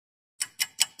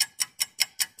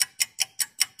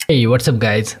Hey, what's up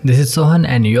guys, this is Sohan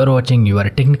and you're watching your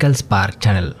Technical Spark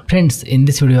channel. Friends, in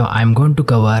this video I'm going to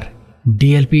cover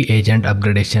DLP agent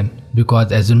upgradation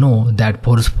because as you know that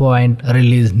Forcepoint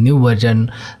released new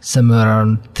version somewhere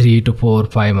around 3 to 4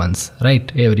 5 months, right?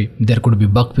 There could be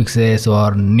bug fixes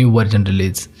or new version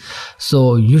release.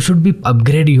 So you should be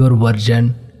upgrade your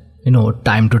version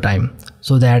time to time,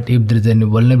 so that if there is any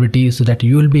vulnerability, so that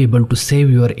you will be able to save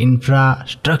your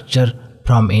infrastructure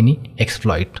from any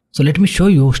exploit. So let me show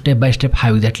you step by step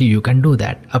how exactly you can do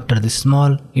that after this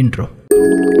small intro.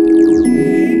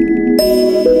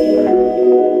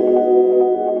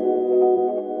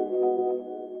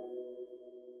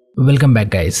 Welcome back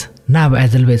guys. Now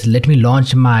as always, let me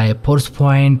launch my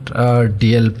Forcepoint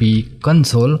DLP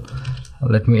console.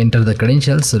 Let me enter the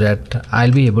credentials so that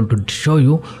I'll be able to show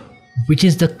you which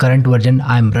is the current version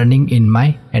I'm running in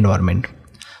my environment.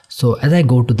 So as I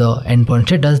go to the endpoint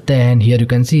status, then here you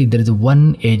can see there is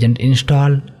one agent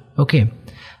installed, okay,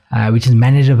 which is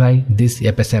managed by this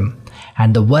FSM,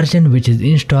 and the version which is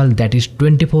installed, that is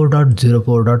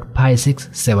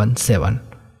 24.04.5677.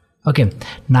 Okay,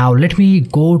 now let me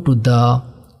go to the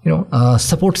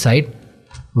support site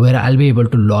where I'll be able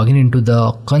to log in into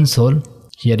the console.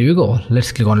 Here you go.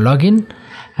 Let's click on login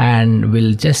and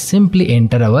we'll just simply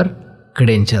enter our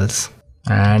credentials,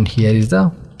 and here is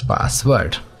the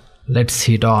password. Let's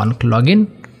hit on login,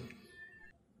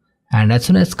 and as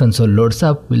soon as console loads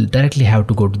up, we'll directly have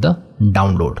to go to the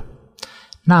download.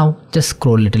 Now just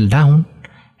scroll little down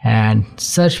and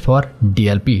search for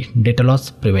DLP, data loss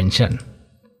prevention.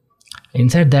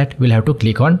 Inside that we'll have to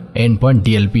click on endpoint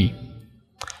DLP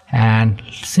and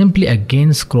simply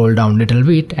again scroll down little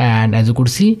bit, and as you could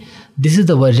see, this is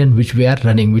the version which we are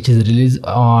running, which is released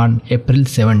on April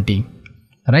 17,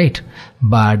 right?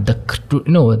 But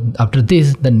after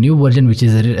this, the new version which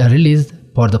is released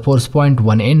for the Forcepoint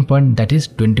 1 endpoint, that is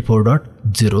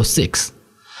 24.06.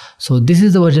 so this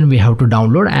is the version we have to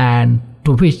download, and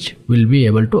to which we'll be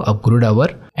able to upgrade our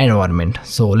environment.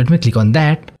 So let me click on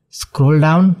that, scroll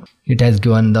down. It has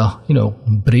given the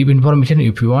brief information.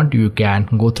 If you want, you can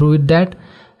go through with that,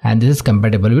 and this is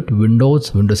compatible with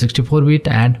Windows 64-bit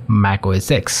and Mac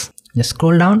OS X. Just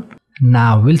scroll down.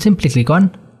 Now we'll simply click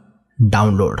on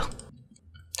download,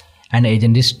 and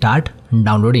agent is start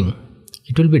downloading.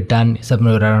 It will be done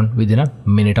somewhere around within a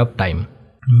minute of time.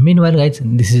 Meanwhile guys,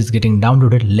 this is getting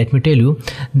downloaded. Let me tell you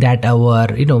that our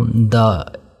the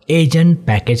agent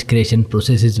package creation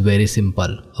process is very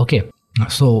simple. Okay,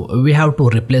 so we have to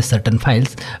replace certain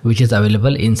files which is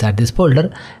available inside this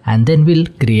folder, and then we'll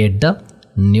create the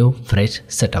new fresh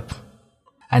setup,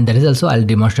 and that is also I'll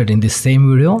demonstrate in this same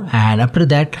video. And after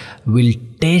that we'll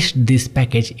test this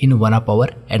package in one of our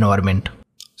environment.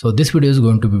 So this video is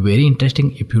going to be very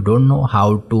interesting if you don't know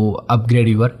how to upgrade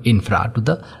your infra to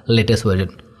the latest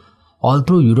version.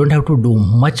 Although you don't have to do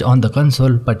much on the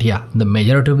console, but yeah, the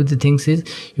majority of the things is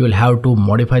you will have to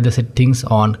modify the settings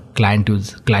on client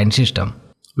system,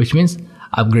 which means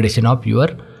upgradation of your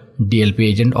DLP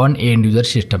agent on end user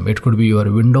system. It could be your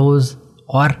Windows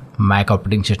or Mac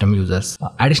operating system users.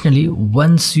 Additionally,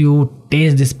 once you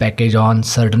test this package on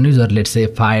certain user, let's say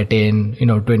 5, 10,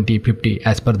 20, 50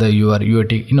 as per your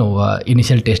UAT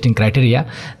initial testing criteria,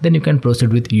 then you can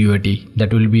proceed with UAT.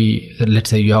 That will be, let's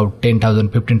say you have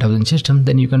 10,000 15,000 systems,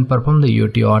 then you can perform the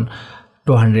UAT on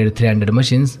 200 300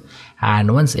 machines,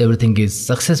 and once everything is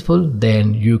successful,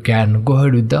 then you can go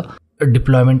ahead with the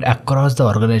deployment across the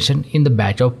organization in the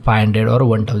batch of 500 or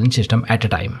 1000 system at a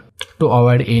time, to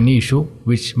avoid any issue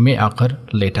which may occur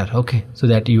later. Okay, so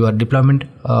that your deployment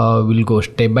will go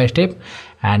step by step,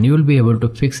 and you will be able to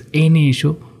fix any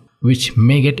issue which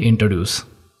may get introduced.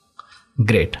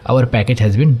 Great, our package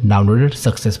has been downloaded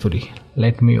successfully.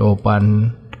 Let me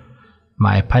open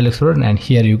my file explorer, and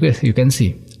here you can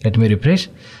see. Let me refresh.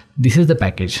 This is the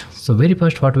package. So very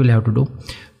first what we'll have to do,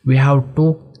 we have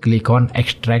to click on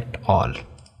extract all.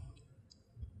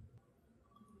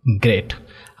 Great,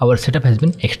 our setup has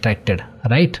been extracted,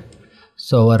 right?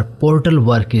 So our portal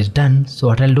work is done. So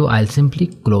what I'll do, I'll simply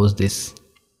close this.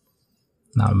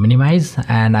 Now minimize,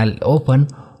 and I'll open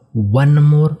one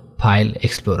more file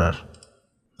explorer.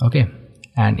 Okay,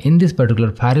 and in this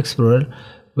particular file explorer,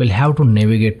 we'll have to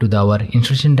navigate to our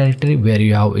installation directory where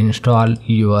you have installed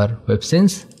your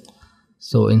WebSense.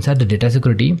 So inside the data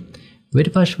security, very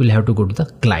first we'll have to go to the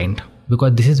client,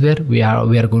 because this is where we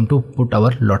are going to put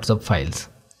our lots of files.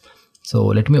 So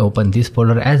let me open this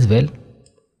folder as well,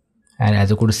 and as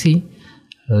you could see,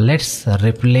 let's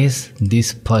replace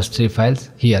these first 3 files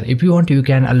here. If you want, you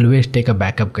can always take a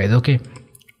backup guys, okay,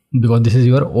 because this is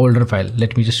your older file.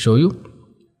 Let me just show you.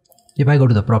 If I go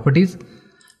to the properties,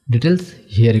 details.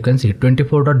 Here you can see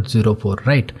 24.04,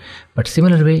 right? But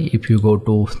similar way, if you go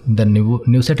to the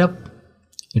new setup,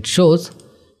 it shows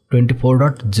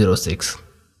 24.06.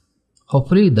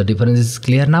 Hopefully the difference is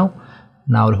clear now.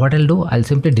 Now what I'll do, I'll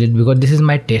simply delete, because this is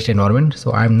my test environment,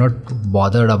 so I'm not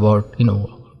bothered about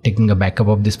taking a backup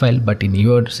of this file, but in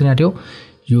your scenario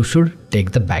you should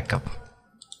take the backup.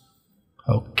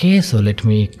 Okay, so let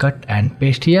me cut and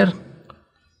paste here.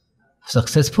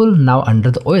 Successful. Now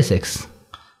under the OS X,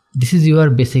 this is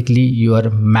basically your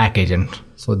Mac agent,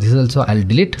 so this is also I'll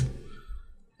delete,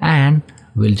 and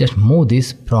we'll just move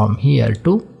this from here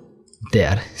to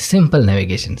there. Simple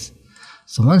navigations.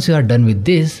 So once you are done with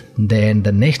this, then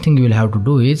the next thing you will have to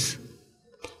do is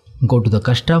go to the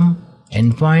custom,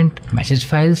 endpoint, message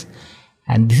files,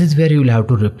 and this is where you will have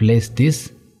to replace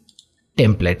these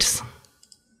templates.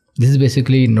 This is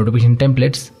basically notification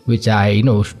templates, which I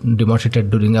demonstrated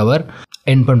during our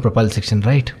endpoint profile section,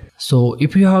 right? So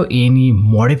if you have any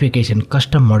modification,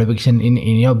 custom modification in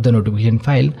any of the notification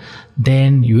file,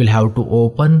 then you will have to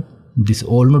open this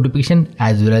old notification,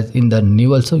 as well as in the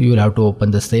new also you will have to open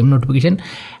the same notification,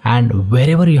 and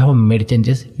wherever you have made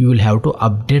changes, you will have to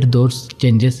update those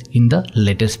changes in the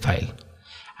latest file.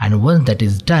 And once that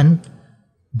is done,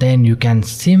 then you can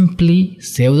simply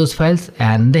save those files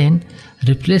and then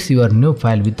replace your new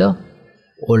file with the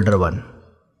older one,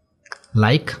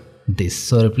 like this.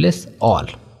 So replace all.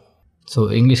 So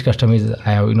English custom is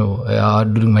I have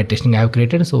during my testing I have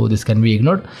created, so this can be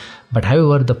ignored. But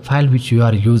however, the file which you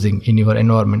are using in your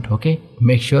environment, okay,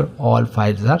 make sure all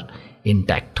files are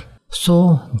intact.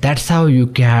 So that's how you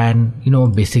can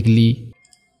basically,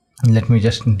 let me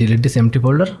just delete this empty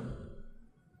folder.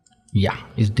 Yeah,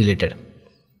 it's deleted.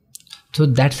 So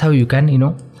that's how you can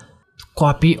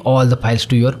copy all the files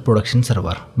to your production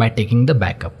server by taking the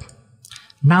backup.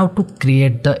 Now to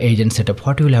create the agent setup,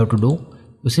 what you will have to do,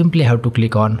 you simply have to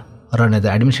click on run as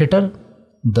the administrator,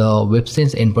 the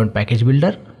WebSense endpoint package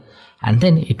builder, and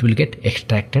then it will get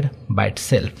extracted by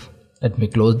itself. Let me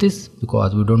close this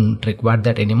because we don't require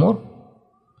that anymore.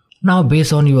 Now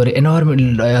based on your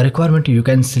environment requirement, you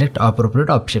can select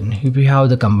appropriate option. If you have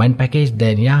the combined package,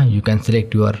 then yeah, you can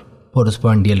select your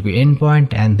Forcepoint DLP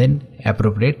endpoint and then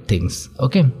appropriate things,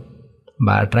 okay?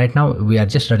 But right now we are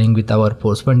just running with our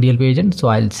Forcepoint DLP agent, so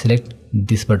I'll select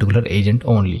this particular agent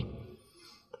only.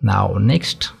 Now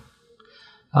next,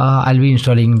 I'll be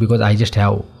installing, because I just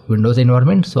have Windows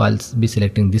environment, so I'll be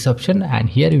selecting this option, and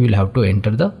here you will have to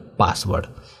enter the password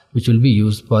which will be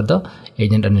used for the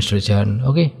agent administration.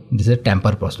 Okay, this is a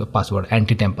tamper password,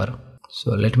 anti-tamper.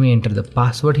 So let me enter the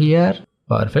password here.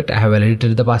 Perfect, I have already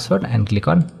entered the password and click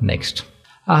on next.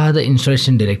 The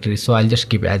installation directory, so I'll just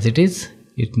keep as it is.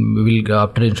 It will go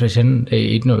after installation,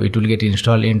 it will get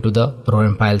installed into the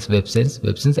program files WebSense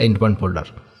endpoint folder.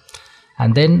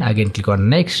 And then again click on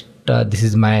next. This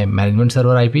is my management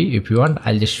server IP. If you want,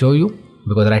 I'll just show you,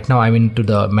 because right now I'm into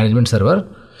the management server.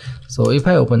 So if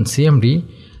I open cmd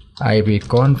IP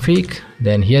config,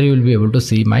 then here you will be able to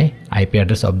see my IP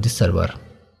address of this server.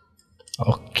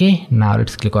 Okay, now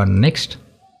let's click on next.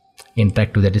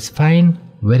 Interactive, that is fine.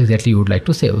 Where exactly you would like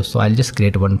to save? So I'll just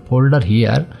create one folder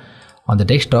here on the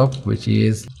desktop, which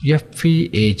is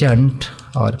FP agent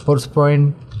or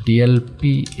Forcepoint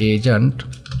DLP agent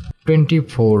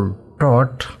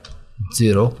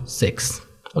 24.06.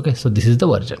 okay, so this is the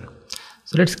version.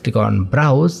 So let's click on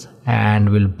browse and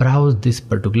we'll browse this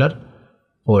particular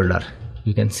folder.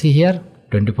 You can see here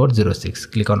 2406.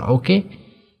 Click on OK.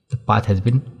 The path has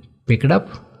been picked up.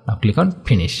 Now click on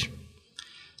finish.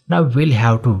 Now we'll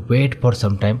have to wait for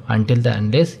some time until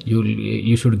unless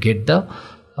you should get the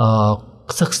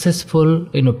successful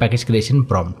package creation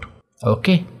prompt.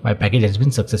 Okay, my package has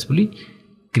been successfully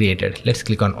created. Let's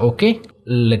click on OK.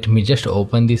 Let me just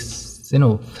open this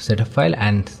setup file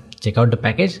and check out the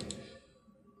package.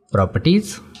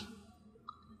 Properties,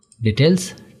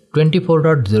 details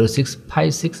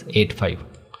 24.065685,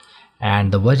 and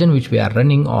the version which we are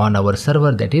running on our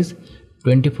server, that is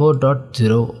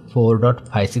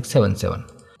 24.04.5677.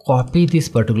 Copy this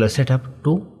particular setup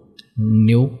to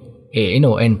new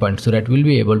endpoint, so that we'll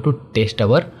be able to test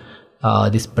our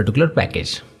this particular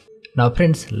package. Now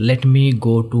friends, let me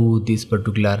go to this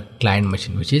particular client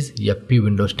machine, which is FP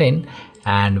Windows 10,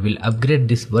 and we'll upgrade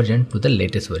this version to the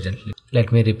latest version.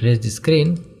 Let me refresh the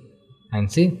screen and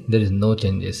see there is no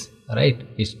changes, right?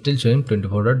 It's still showing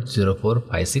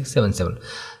 24.045677.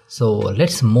 So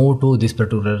let's move to this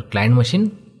particular client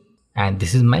machine, and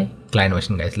this is my client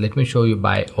machine, guys. Let me show you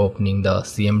by opening the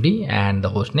CMD and the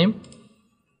hostname.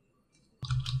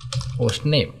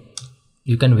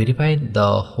 You can verify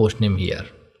the hostname here,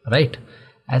 right?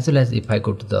 as well as if I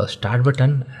go to the start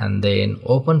button and then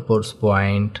open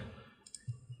Forcepoint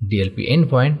DLP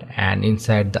endpoint, and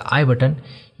inside the I button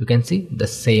you can see the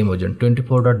same version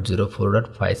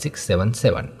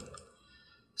 24.04.5677.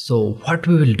 So what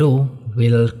we will do,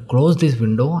 we'll close this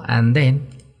window, and then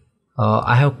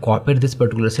I have copied this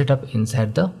particular setup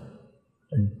inside the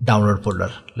download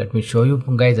folder. Let me show you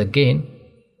guys again.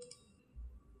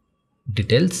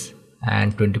 Details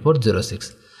and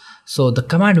 2406. So the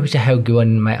command which I have given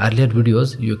in my earlier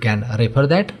videos, you can refer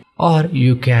that, or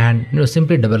you can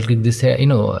simply double click this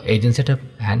agent setup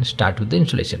and start with the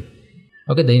installation.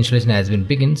 Okay, the installation has been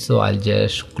begun, so I'll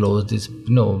just close this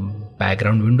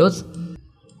background windows.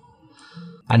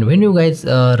 And when you guys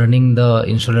are running the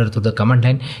installer through the command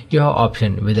line, you have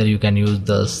option whether you can use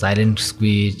the silent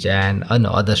switch and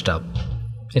other stuff.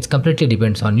 It completely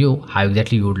depends on you how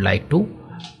exactly you would like to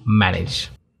manage.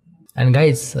 And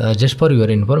guys, just for your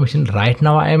information, right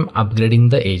now I am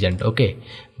upgrading the agent, okay,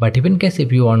 but if in case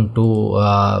if you want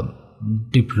to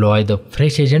deploy the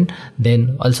fresh agent,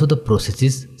 then also the process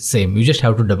is same. You just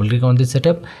have to double click on this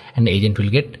setup and the agent will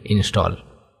get installed.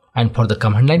 And for the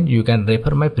command line, you can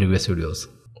refer my previous videos,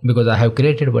 because I have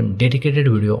created one dedicated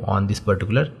video on this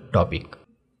particular topic.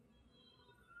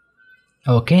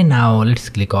 Okay, now let's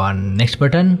click on next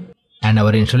button, and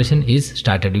our installation is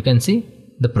started. You can see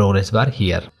the progress bar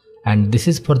here, and this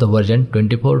is for the version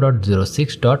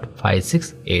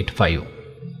 24.06.5685.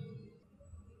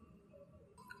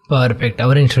 Perfect,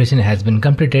 our installation has been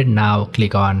completed. Now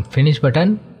click on finish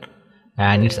button,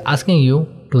 and it's asking you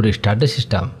to restart the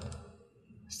system.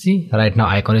 See, right now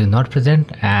icon is not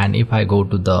present, and if I go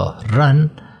to the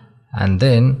run and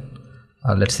then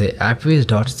let's say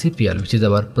appwiz.cpl, which is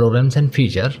our programs and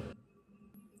feature,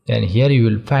 then here you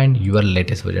will find your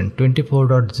latest version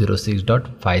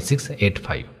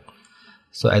 24.06.5685.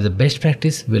 So as a best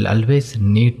practice, we'll always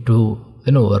need to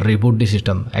reboot the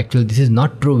system. Actually, this is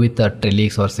not true with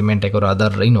Trellix or Symantec or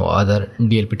other other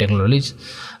DLP technologies,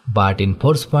 but in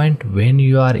Forcepoint, when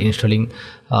you are installing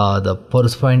the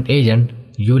Forcepoint agent,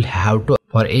 you will have to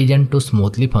for agent to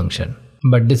smoothly function.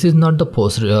 But this is not the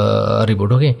post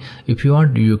reboot. Okay, if you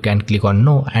want, you can click on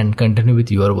no and continue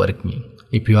with your working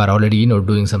if you are already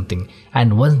doing something,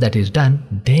 and once that is done,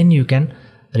 then you can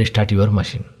restart your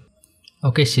machine.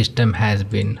 Okay, system has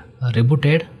been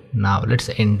rebooted. Now let's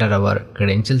enter our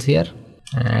credentials here,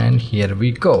 and here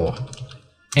we go.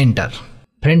 Enter.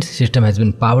 Friends, system has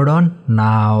been powered on.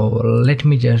 Now let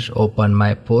me just open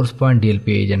my Forcepoint DLP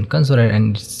agent console,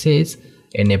 and it says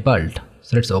enabled.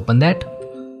 So let's open that,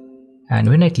 and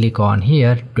when I click on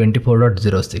here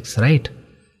 24.06, right,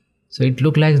 so it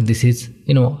looks like this is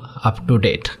up to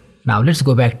date. Now let's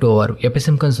go back to our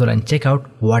FSM console and check out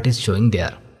what is showing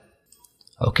there.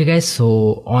 Okay guys,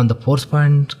 so on the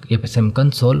Forcepoint FSM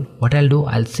console, what I'll do,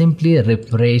 I'll simply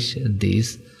refresh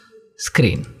this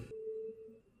screen.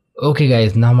 Okay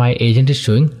guys, now my agent is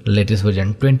showing latest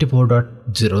version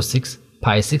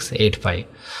 24.06.5685.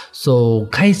 So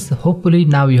guys, hopefully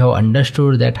now you have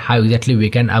understood that how exactly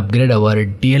we can upgrade our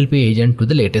DLP agent to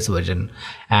the latest version,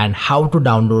 and how to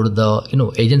download the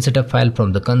agent setup file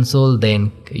from the console,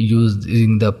 then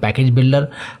using the package builder,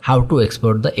 how to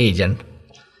export the agent.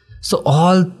 So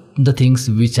all the things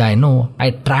which I know, I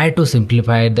try to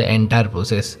simplify the entire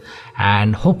process,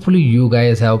 and hopefully you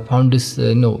guys have found this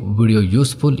video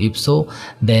useful. If so,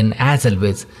 then as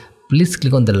always, please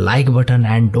click on the like button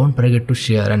and don't forget to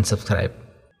share and subscribe.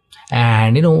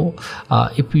 And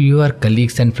if your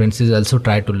colleagues and friends also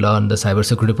try to learn the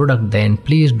cybersecurity product, then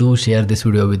please do share this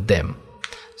video with them.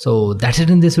 So that's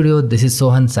it in this video. This is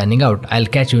Sohan signing out. I'll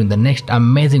catch you in the next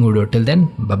amazing video. Till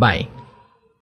then, bye bye.